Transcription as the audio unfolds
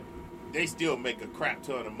they still make a crap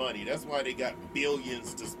ton of money. That's why they got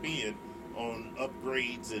billions to spend on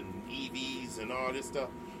upgrades and EVs and all this stuff.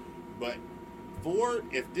 But Ford,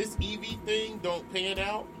 if this EV thing don't pan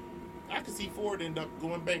out, I could see Ford end up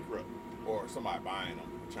going bankrupt. Or somebody buying them.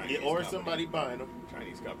 Somebody buying them.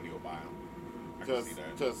 Chinese company will buy them. Because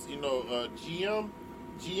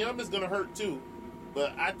GM is going to hurt too.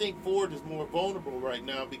 But I think Ford is more vulnerable right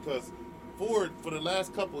now because Ford, for the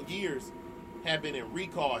last couple of years, have been in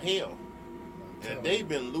recall hell. And they've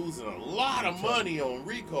been losing a lot of money on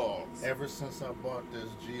recalls. Ever since I bought this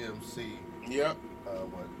GMC. Yep.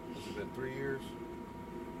 What, has it been 3 years?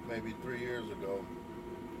 Maybe 3 years ago.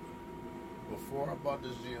 Before I bought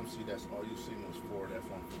this GMC, that's all you seen was Ford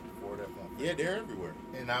F-150. Ford F-150. Yeah, they're everywhere.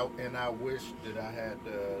 And I wish that I had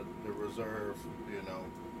the reserve,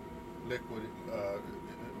 liquid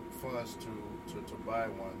funds to buy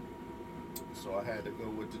one. So I had to go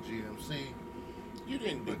with the GMC. You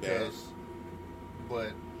didn't do that.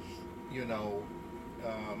 But,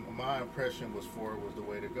 my impression was Ford was the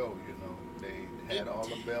way to go. They had all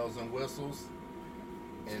the bells and whistles.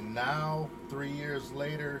 And now, 3 years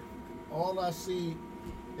later, all I see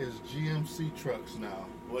is GMC trucks now.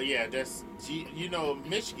 Well, yeah, that's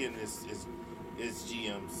Michigan is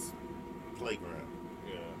GM's playground.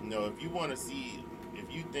 Yeah. If you want to see,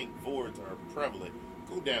 if you think Fords are prevalent,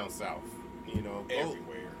 go down south.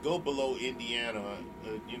 Everywhere. Go below Indiana.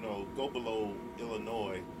 Go below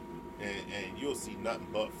Illinois, and you'll see nothing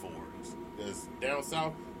but Fords. Because down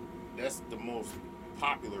south, that's the most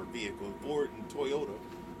popular vehicle. Ford and Toyota.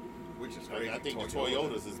 Which is crazy. I think the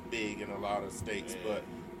Toyotas is big in a lot of states, but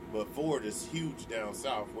Ford is huge down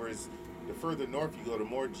south. Whereas the further north you go, the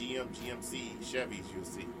more GMC, Chevys you'll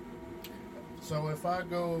see. So if I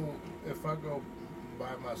go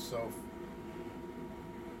buy myself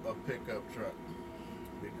a pickup truck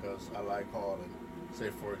because I like hauling, say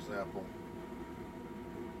for example,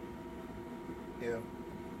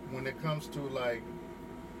 when it comes to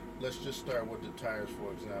let's just start with the tires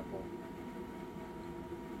for example.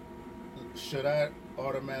 Should I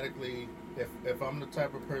automatically, if I'm the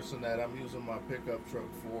type of person that I'm using my pickup truck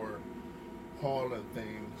for hauling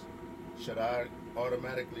things, should I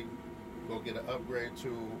automatically go get an upgrade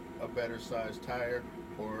to a better size tire,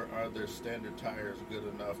 or are there standard tires good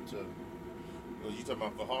enough to? Well, you talking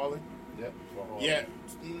about for hauling? Yep, for hauling. Yeah,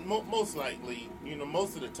 most likely,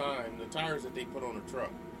 most of the time, the tires that they put on the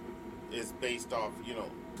truck is based off,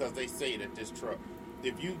 because they say that this truck.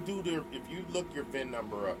 If you look your VIN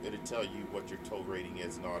number up, it'll tell you what your tow rating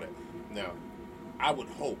is and all that. Now, I would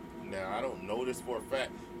hope. Now, I don't know this for a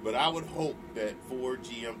fact, but I would hope that Ford,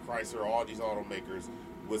 GM, Chrysler, all these automakers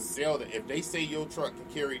would sell that. If they say your truck can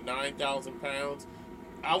carry 9,000 pounds,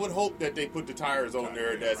 I would hope that they put the tires on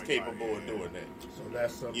there that's capable of doing that. So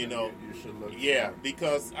that's something you should look. Yeah,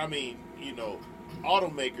 because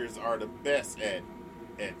automakers are the best at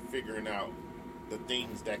figuring out the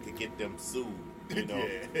things that could get them sued. And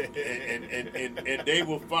they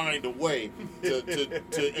will find a way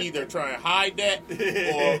to either try and hide that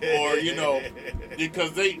or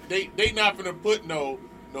because they not gonna put no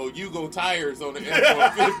Yugo tires on the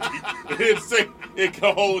F-150 and say it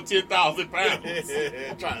can hold 10,000 pounds.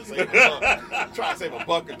 I'm trying to save a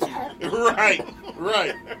buck or two. Right.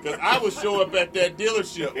 Because I would show up at that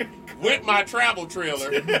dealership with my travel trailer,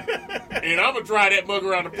 and I'm going to drive that mug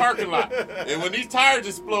around the parking lot. And when these tires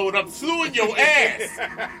explode, I'm suing your ass.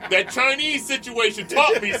 That Chinese situation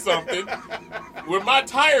taught me something. When my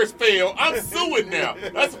tires fail, I'm suing now.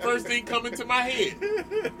 That's the first thing coming to my head.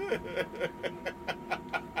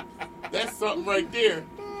 That's something right there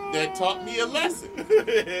that taught me a lesson.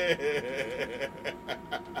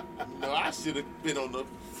 I should have been on the...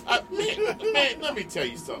 man, let me tell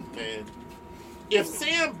you something, man. If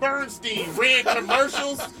Sam Bernstein ran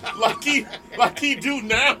commercials like he do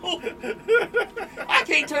now, I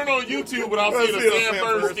can't turn on YouTube without seeing a Sam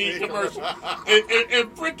Bernstein commercial.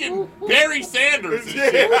 And freaking Barry Sanders and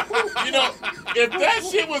shit. If that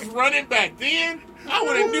shit was running back then, I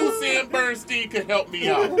would have knew Sam Bernstein could help me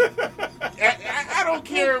out. I don't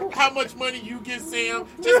care how much money you get, Sam.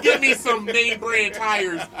 Just give me some name brand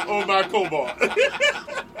tires on my Cobalt.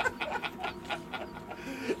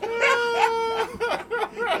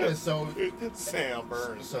 And so Sam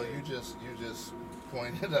Burns. So you just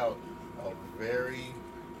pointed out a very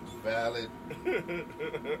valid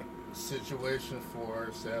situation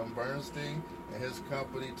for Sam Bernstein and his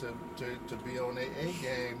company to be on their A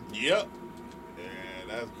game. Yep. Yeah,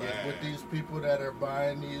 that's bad. With these people that are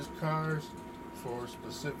buying these cars for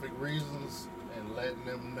specific reasons and letting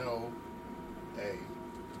them know, hey,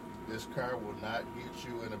 this car will not get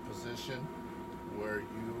you in a position where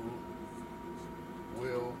you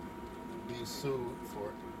will be sued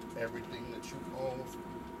for everything that you own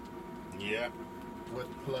Yeah. with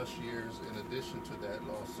plus years in addition to that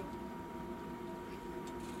lawsuit.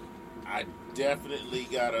 I definitely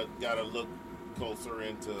gotta look closer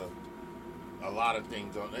into a lot of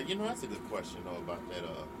things on. You know, that's a good question though about that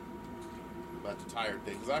about the tire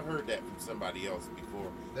thing, because I've heard that from somebody else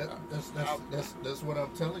before. That's what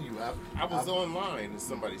I'm telling you. I was online and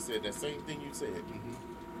somebody said that same thing you said.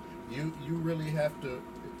 Mm-hmm. You really have to.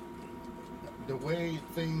 The way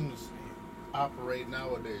things operate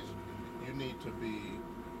nowadays, you need to be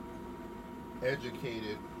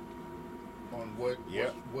educated on what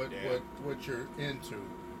you're into.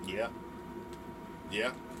 Yeah.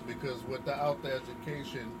 Yeah. Because without the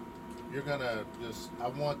education, you're gonna just, I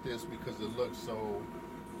want this because it looks so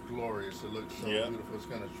glorious, it looks so beautiful, it's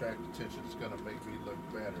gonna attract attention, it's gonna make me look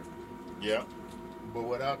better. Yeah. But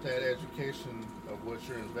without that education of what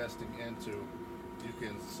you're investing into, you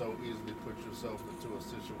can so easily put yourself into a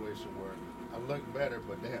situation where I look better,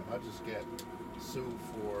 but damn, I just got sued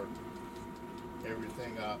for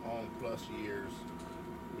everything I own plus years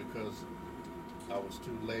because I was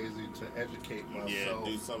too lazy to educate myself.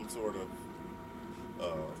 Yeah, do some sort of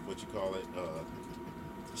what you call it,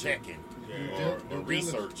 checking or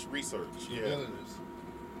research. Yeah.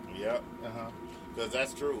 Yep. Because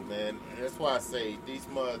that's true, man. That's why I say these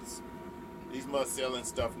muds selling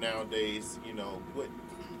stuff nowadays, you know,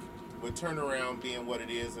 with turnaround being what it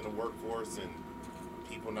is in the workforce and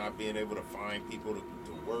people not being able to find people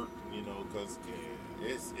to work, you know, because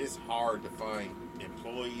it's hard to find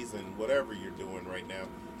employees and whatever you're doing right now.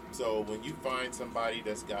 So when you find somebody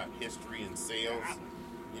that's got history in sales,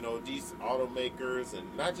 you know, these automakers,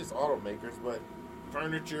 and not just automakers, but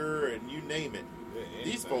furniture and you name it,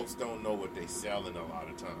 these folks don't know what they selling a lot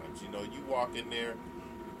of times. You know, you walk in there,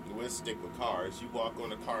 we'll stick with cars, you walk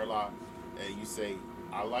on a car lot and you say,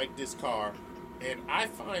 I like this car, and I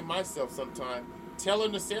find myself sometimes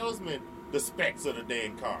telling the salesman the specs of the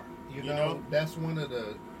damn car. You know, that's one of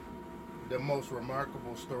the most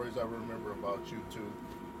remarkable stories I remember about you two.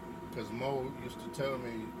 Because Mo used to tell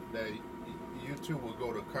me that you two would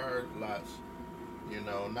go to car lots, you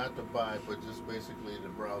know, not to buy, but just basically to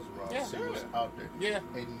browse around, see what's out there. Yeah.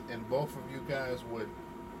 And both of you guys would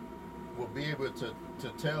be able to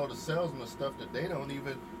tell the salesman stuff that they're not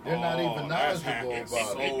even knowledgeable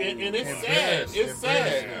about. And it's sad. It's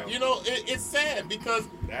sad. You know, it's sad because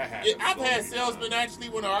I've had salesmen actually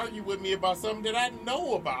want to argue with me about something that I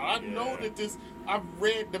know about. I know that this, I've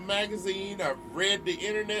read the magazine, I've read the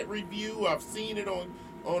internet review, I've seen it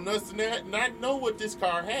on this and that, and I know what this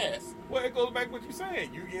car has. Well, it goes back to what you're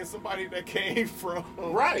saying. You get somebody that came from...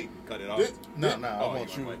 Right. Cut it off. I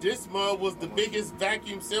want you. This mug was the biggest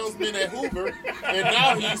vacuum salesman at Hoover, and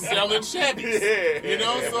now he's selling Chevys. You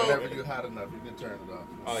know, so... Whenever you're hot enough, you can turn it off.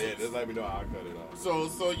 Oh, yeah, just let me know. I'll cut it off.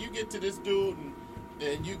 So you get to this dude,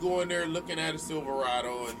 and you go in there looking at a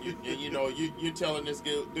Silverado, and you're telling this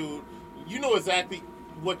dude, you know exactly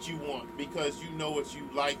what you want, because you know what you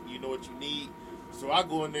like, you know what you need. So I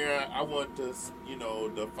go in there, I want this, you know,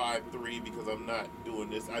 the 5.3 because I'm not doing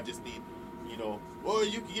this. I just need, you know, well,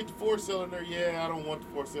 you can get the 4-cylinder. Yeah, I don't want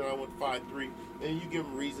the 4-cylinder. I want the 5.3. And you give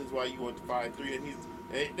him reasons why you want the 5.3.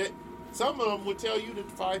 And some of them would tell you that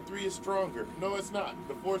the 5.3 is stronger. No, it's not.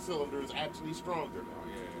 The 4-cylinder is actually stronger. Oh,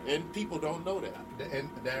 yeah. And people don't know that. And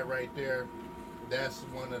that right there, that's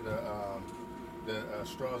one of the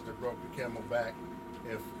straws that broke the camel back.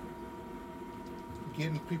 If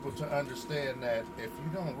getting people to understand that if you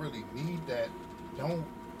don't really need that, don't,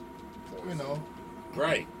 you know.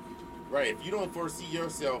 Right. If you don't foresee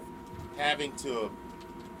yourself having to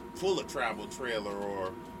pull a travel trailer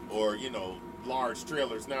or you know, large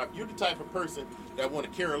trailers. Now, if you're the type of person that want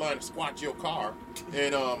to Carolina squat your car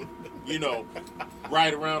and, you know,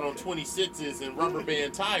 ride around on 26s and rubber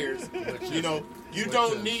band tires, you know, you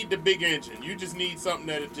don't need the big engine. You just need something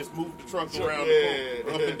that'll just move the truck around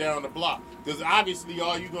up and down the block. Because obviously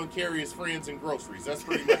all you're going to carry is friends and groceries. That's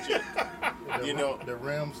pretty much it. You know, the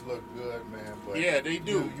rims look good, man. But yeah, they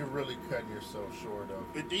do. You're really cutting yourself short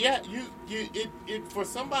of. Yeah, it for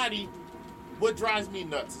somebody. What drives me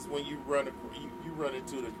nuts is when you run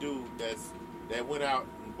into the dude that went out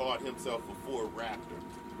and bought himself a Ford Raptor.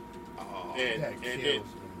 Oh,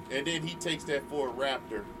 and then he takes that Ford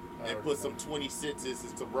Raptor and puts some 26s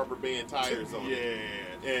and some rubber band tires on it.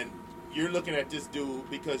 And you're looking at this dude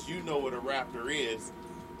because you know what a Raptor is.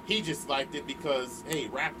 He just liked it because, hey,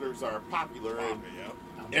 Raptors are popular and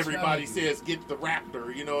everybody says get the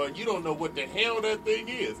Raptor, you know, and you don't know what the hell that thing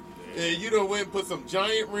is. And you done went and put some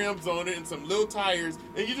giant rims on it and some little tires,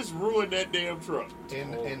 and you just ruined that damn truck.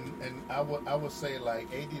 And I would say like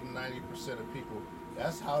 80 to 90% of people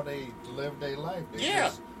that's how they live their life.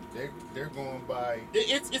 Yeah. They're going by.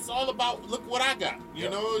 It's all about look what I got. You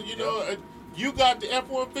Yep. know. Yep. You got the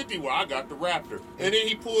F-150. Well, I got the Raptor, and then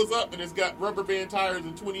he pulls up and it's got rubber band tires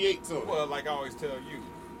and 28s on it. Well, like I always tell you,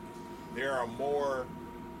 there are more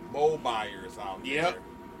buyers out Yep.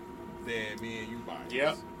 there than me and you buyers.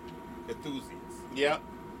 Yep. Enthusiasts. Yep.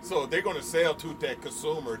 So they're going to sell to that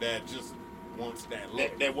consumer that just wants that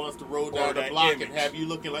look. That wants to roll Or down the that block image. and have you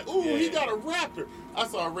looking like, ooh, Yeah. he got a Raptor. I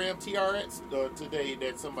saw a Ram TRX today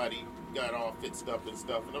that somebody got all fixed up and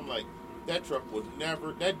stuff, and I'm like, that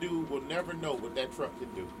dude will never know what that truck can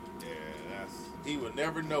do. Yeah, He will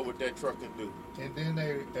never know what that truck can do. And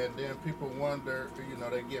then people wonder,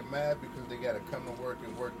 they get mad because they got to come to work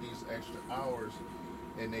and work these extra hours,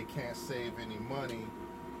 and they can't save any money.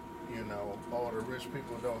 All the rich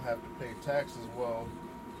people don't have to pay taxes. Well,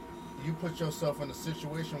 you put yourself in a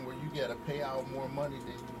situation where you got to pay out more money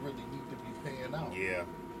than you really need to be paying out. Yeah.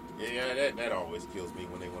 That always kills me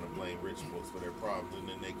when they want to blame rich folks for their problems, and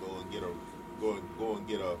then they go and get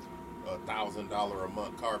a $1,000 a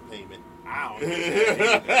month car payment. I don't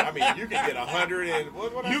know. I mean, you can get 100 and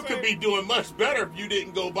what You could be doing much better if you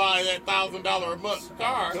didn't go buy that $1,000 a month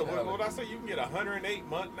car. So what I say? You can get 108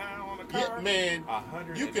 month now on a car. Yeah, man.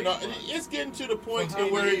 100. You can. It's getting to the point For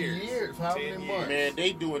how where many years? For how 10 many years. months? man,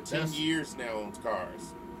 they doing 10 That's- years now on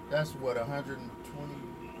cars. That's what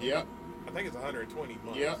 120. Yep. I think it's 120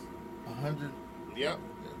 months. Yep. 100. Yep.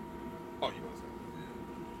 Oh, you know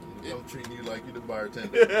I'm treating you like you're the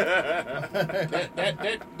bartender.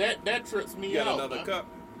 that trips me You got out. another cup?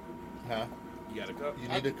 Huh? You got a cup? You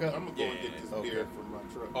need a cup? I'm gonna go and Yeah. get this Okay. beer from my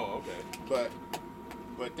truck. Oh, okay. But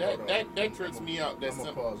Hold on. that trips me out. That's I'm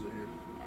gonna something. pause it here.